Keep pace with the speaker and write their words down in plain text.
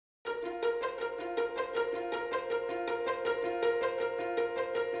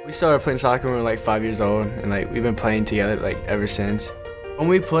We started playing soccer when we were like 5 years old, and like we've been playing together like ever since. When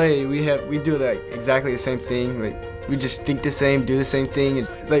we play, we do like exactly the same thing. Like we just think the same, do the same thing.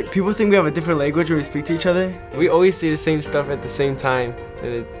 And like people think we have a different language when we speak to each other. We always say the same stuff at the same time,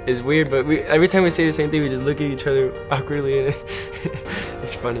 and it's weird. But every time we say the same thing, we just look at each other awkwardly, and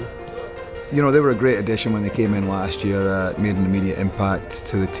it's funny. You know, they were a great addition when they came in last year, made an immediate impact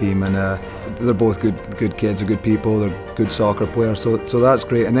to the team, and they're both good kids, they're good people, they're good soccer players, so that's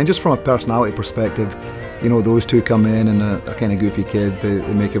great. And then just from a personality perspective, you know, those two come in and they're kind of goofy kids, they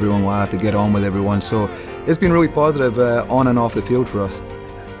make everyone laugh, they get on with everyone, so it's been really positive on and off the field for us.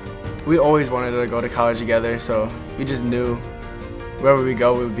 We always wanted to go to college together, so we just knew wherever we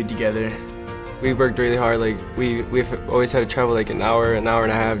go, we would be together. We worked really hard. Like we've always had to travel like an hour and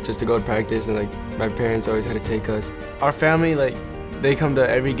a half just to go to practice, and like my parents always had to take us. Our family, like they come to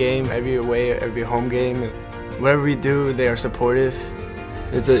every game, every away, every home game. Whatever we do, they are supportive.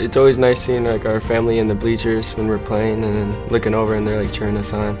 It's always nice seeing like our family in the bleachers when we're playing, and then looking over and they're like cheering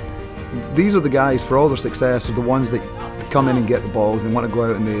us on. These are the guys, for all their success, are the ones that come in and get the balls, and they want to go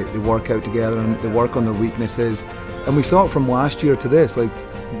out and they work out together and they work on their weaknesses. And we saw it from last year to this, like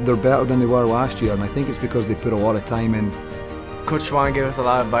they're better than they were last year, and I think it's because they put a lot of time in. Coach Schwan gave us a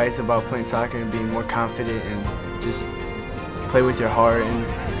lot of advice about playing soccer and being more confident and just play with your heart and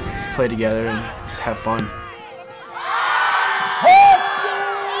just play together and just have fun.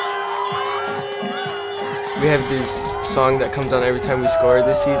 We have this song that comes on every time we score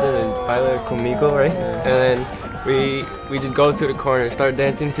this season, is Baila Conmigo, right? And then we just go to the corner, start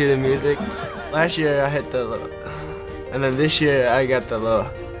dancing to the music. Last year I hit the low, and then this year I got the low,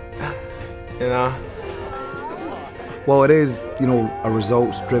 you know? While it is, you know, a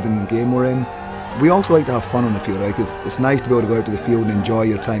results-driven game we're in, we also like to have fun on the field. Like it's nice to be able to go out to the field and enjoy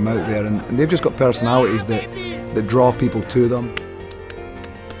your time out there, and they've just got personalities that draw people to them.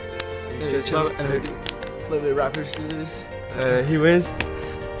 A little bit rock, paper, scissors. He wins.